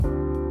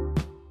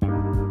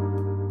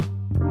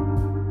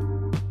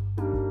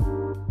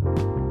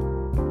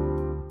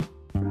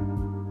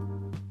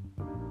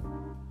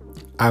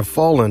I've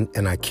fallen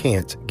and I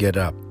can't get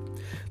up.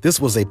 This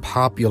was a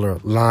popular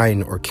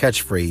line or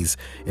catchphrase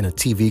in a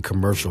TV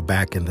commercial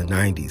back in the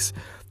 90s.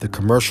 The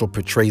commercial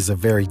portrays a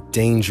very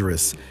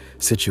dangerous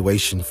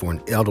situation for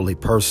an elderly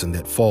person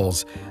that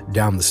falls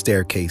down the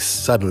staircase,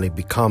 suddenly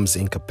becomes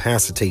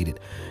incapacitated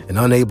and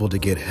unable to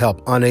get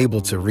help,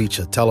 unable to reach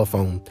a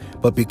telephone.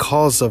 But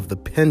because of the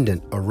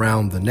pendant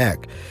around the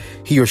neck,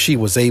 he or she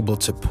was able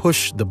to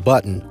push the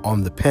button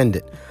on the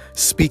pendant,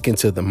 speak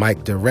into the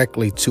mic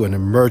directly to an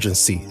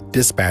emergency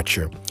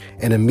dispatcher,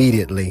 and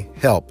immediately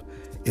help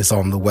is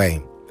on the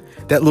way.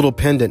 That little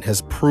pendant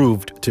has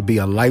proved to be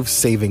a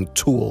life-saving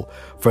tool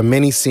for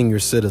many senior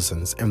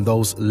citizens and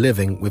those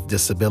living with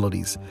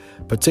disabilities,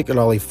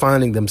 particularly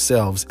finding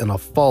themselves in a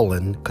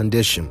fallen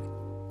condition.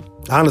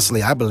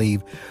 Honestly, I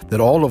believe that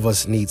all of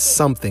us need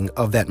something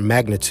of that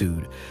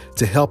magnitude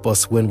to help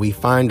us when we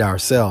find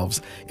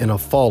ourselves in a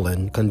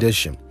fallen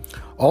condition.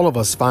 All of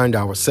us find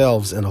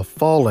ourselves in a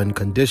fallen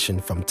condition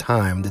from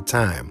time to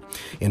time.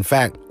 In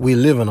fact, we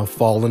live in a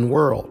fallen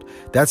world.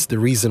 That's the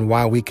reason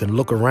why we can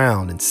look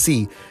around and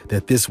see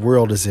that this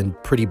world is in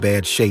pretty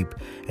bad shape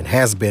and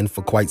has been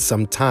for quite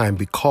some time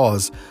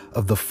because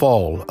of the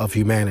fall of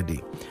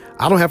humanity.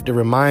 I don't have to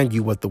remind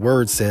you what the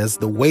word says.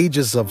 The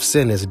wages of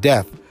sin is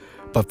death,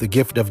 but the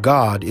gift of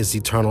God is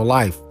eternal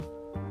life.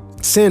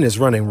 Sin is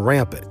running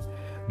rampant.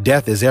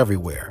 Death is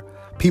everywhere.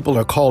 People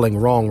are calling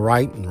wrong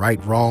right and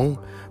right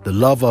wrong. The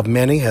love of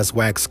many has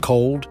waxed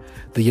cold.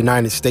 The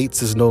United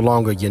States is no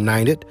longer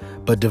united,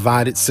 but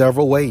divided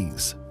several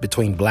ways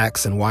between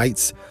blacks and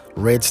whites,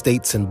 red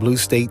states and blue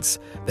states,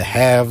 the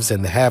haves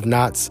and the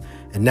have-nots.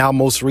 And now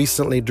most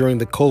recently during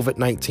the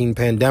COVID-19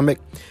 pandemic,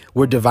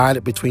 we're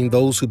divided between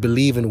those who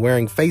believe in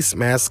wearing face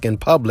masks in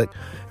public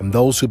and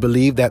those who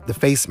believe that the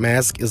face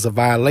mask is a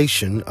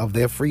violation of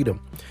their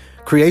freedom.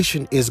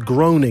 Creation is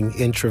groaning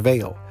in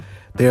travail.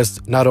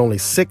 There's not only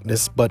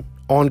sickness, but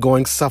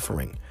ongoing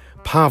suffering,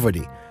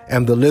 poverty,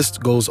 and the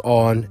list goes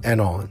on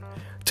and on.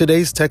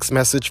 Today's text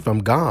message from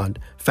God,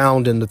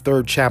 found in the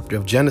 3rd chapter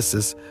of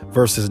Genesis,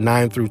 verses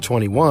 9 through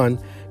 21,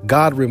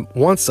 God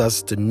wants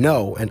us to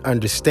know and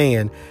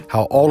understand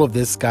how all of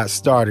this got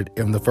started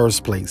in the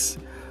first place.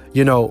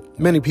 You know,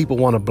 many people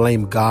want to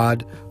blame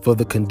God for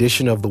the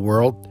condition of the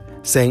world,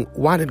 saying,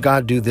 why did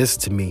God do this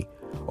to me?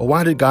 Or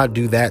why did God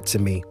do that to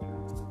me?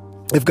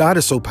 If God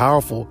is so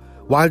powerful,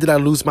 why did I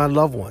lose my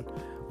loved one?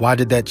 Why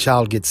did that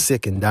child get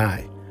sick and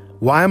die?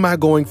 Why am I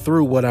going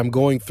through what I'm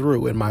going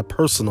through in my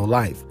personal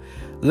life?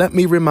 Let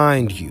me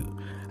remind you,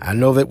 I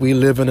know that we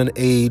live in an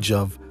age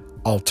of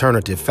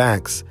alternative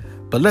facts,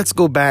 but let's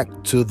go back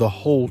to the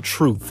whole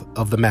truth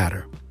of the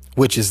matter,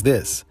 which is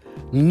this: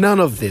 none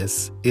of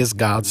this is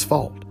God's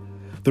fault.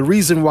 The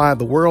reason why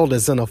the world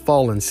is in a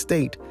fallen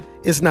state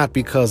is not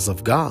because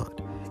of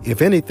God.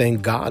 If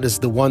anything, God is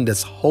the one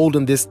that's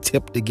holding this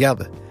tip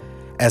together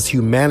as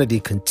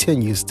humanity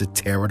continues to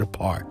tear it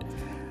apart.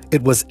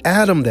 It was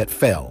Adam that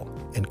fell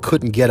and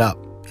couldn't get up.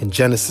 In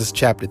Genesis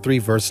chapter 3,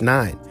 verse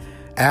 9,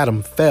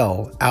 Adam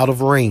fell out of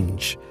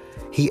range.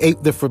 He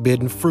ate the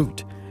forbidden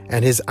fruit,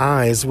 and his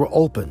eyes were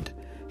opened.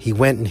 He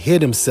went and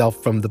hid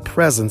himself from the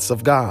presence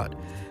of God.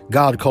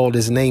 God called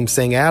his name,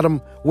 saying,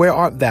 Adam, where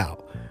art thou?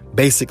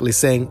 Basically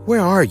saying, where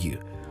are you?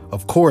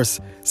 Of course,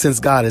 since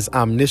God is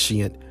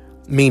omniscient,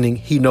 meaning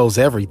he knows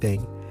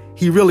everything,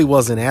 he really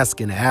wasn't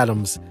asking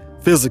Adam's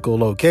physical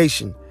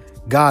location.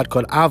 God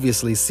could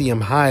obviously see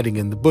him hiding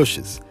in the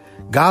bushes.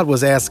 God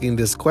was asking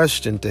this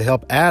question to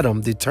help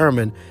Adam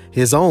determine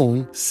his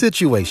own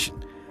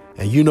situation.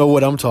 And you know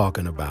what I'm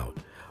talking about.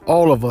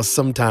 All of us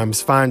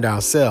sometimes find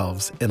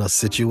ourselves in a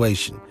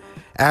situation.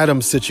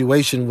 Adam's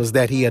situation was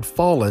that he had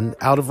fallen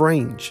out of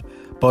range,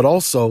 but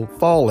also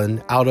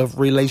fallen out of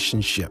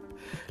relationship.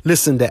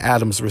 Listen to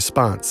Adam's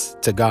response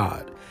to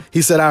God.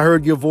 He said, I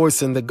heard your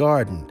voice in the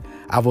garden.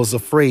 I was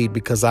afraid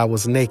because I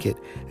was naked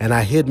and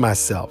I hid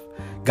myself.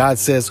 God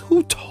says,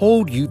 who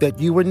told you that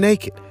you were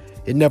naked?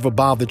 It never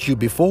bothered you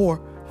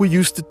before. We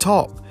used to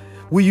talk.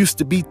 We used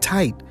to be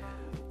tight.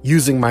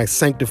 Using my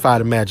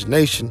sanctified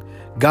imagination,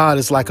 God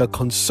is like a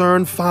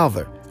concerned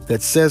father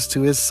that says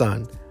to his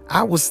son,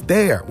 I was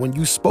there when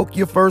you spoke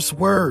your first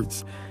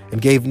words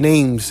and gave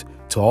names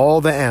to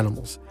all the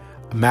animals.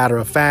 A matter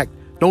of fact,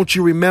 don't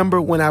you remember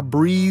when I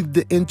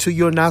breathed into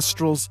your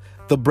nostrils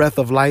the breath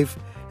of life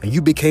and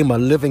you became a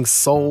living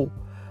soul?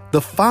 The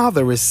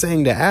Father is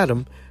saying to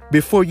Adam,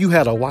 before you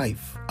had a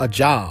wife, a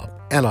job,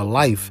 and a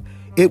life,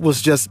 it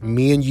was just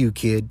me and you,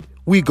 kid.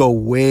 We go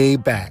way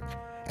back.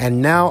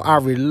 And now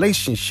our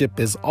relationship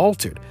is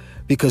altered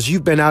because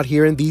you've been out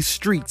here in these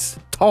streets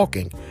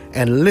talking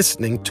and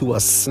listening to a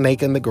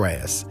snake in the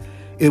grass.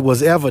 It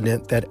was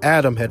evident that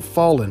Adam had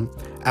fallen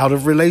out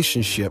of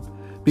relationship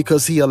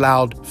because he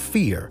allowed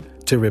fear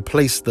to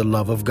replace the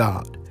love of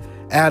God.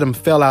 Adam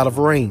fell out of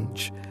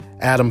range.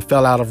 Adam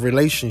fell out of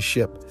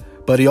relationship,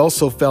 but he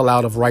also fell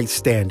out of right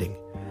standing.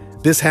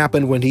 This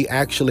happened when he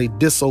actually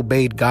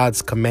disobeyed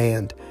God's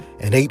command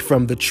and ate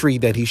from the tree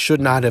that he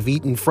should not have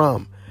eaten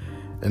from.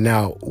 And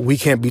now, we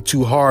can't be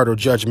too hard or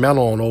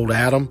judgmental on old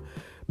Adam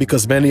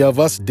because many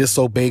of us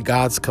disobey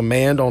God's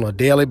command on a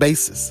daily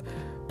basis.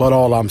 But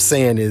all I'm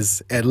saying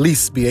is at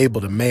least be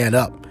able to man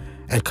up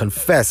and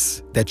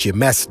confess that you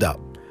messed up.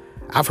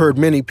 I've heard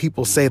many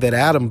people say that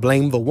Adam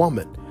blamed the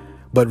woman,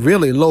 but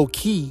really low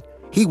key,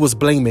 he was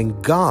blaming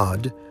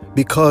God,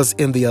 because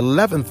in the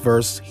 11th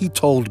verse, he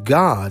told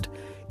God,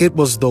 "It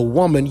was the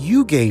woman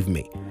you gave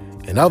me."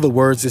 In other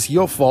words, it's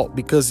your fault,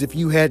 because if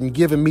you hadn't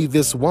given me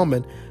this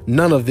woman,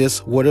 none of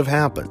this would have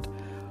happened.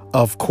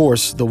 Of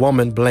course, the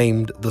woman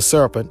blamed the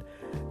serpent.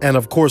 And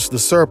of course, the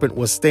serpent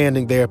was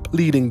standing there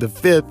pleading the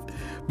fifth,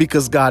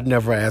 because God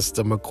never asked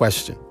him a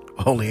question.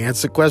 Only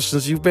answer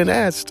questions you've been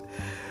asked.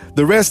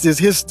 The rest is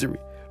history,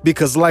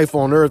 because life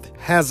on earth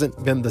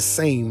hasn't been the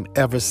same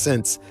ever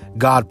since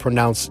God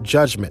pronounced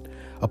judgment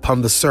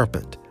upon the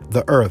serpent,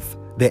 the earth,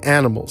 the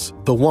animals,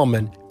 the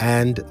woman,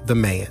 and the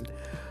man.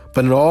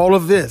 But in all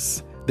of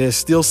this, there's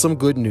still some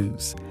good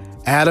news.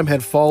 Adam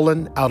had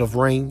fallen out of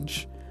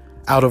range,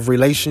 out of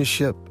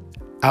relationship,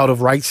 out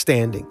of right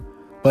standing,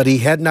 but he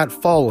had not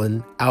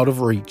fallen out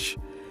of reach.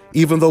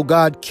 Even though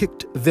God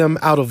kicked them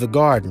out of the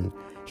garden,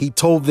 he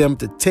told them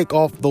to take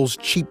off those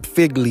cheap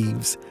fig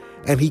leaves,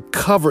 and he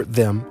covered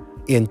them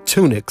in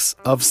tunics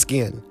of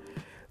skin.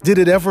 Did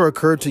it ever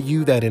occur to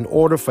you that in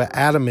order for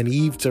Adam and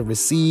Eve to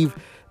receive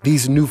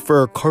these new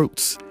fur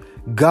coats,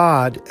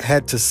 God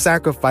had to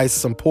sacrifice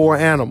some poor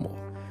animal,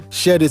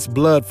 shed its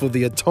blood for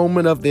the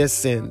atonement of their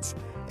sins,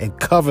 and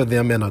cover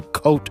them in a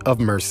coat of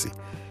mercy?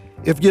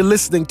 If you're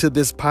listening to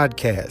this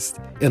podcast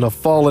in a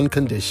fallen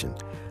condition,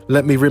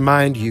 let me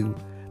remind you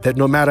that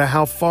no matter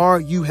how far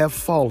you have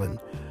fallen,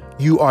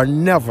 you are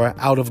never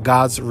out of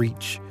God's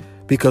reach,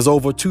 because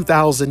over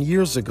 2,000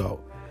 years ago,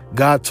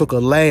 God took a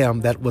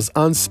lamb that was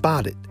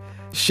unspotted,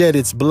 shed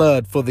its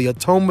blood for the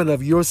atonement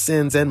of your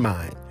sins and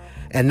mine,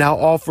 and now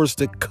offers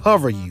to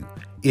cover you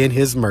in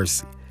his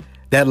mercy.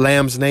 That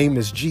lamb's name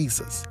is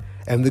Jesus.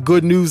 And the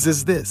good news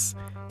is this: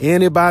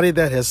 anybody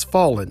that has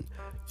fallen,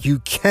 you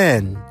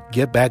can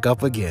get back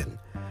up again.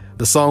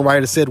 The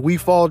songwriter said, "We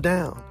fall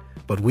down,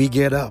 but we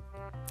get up."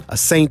 A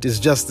saint is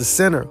just a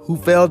sinner who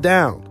fell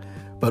down,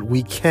 but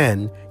we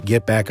can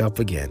get back up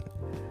again.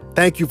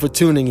 Thank you for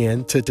tuning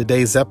in to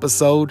today's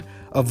episode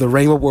of the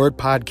Rhema Word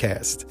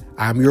Podcast.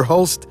 I'm your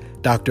host,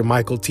 Dr.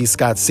 Michael T.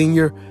 Scott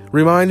Sr.,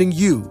 reminding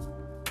you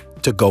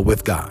to go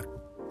with God.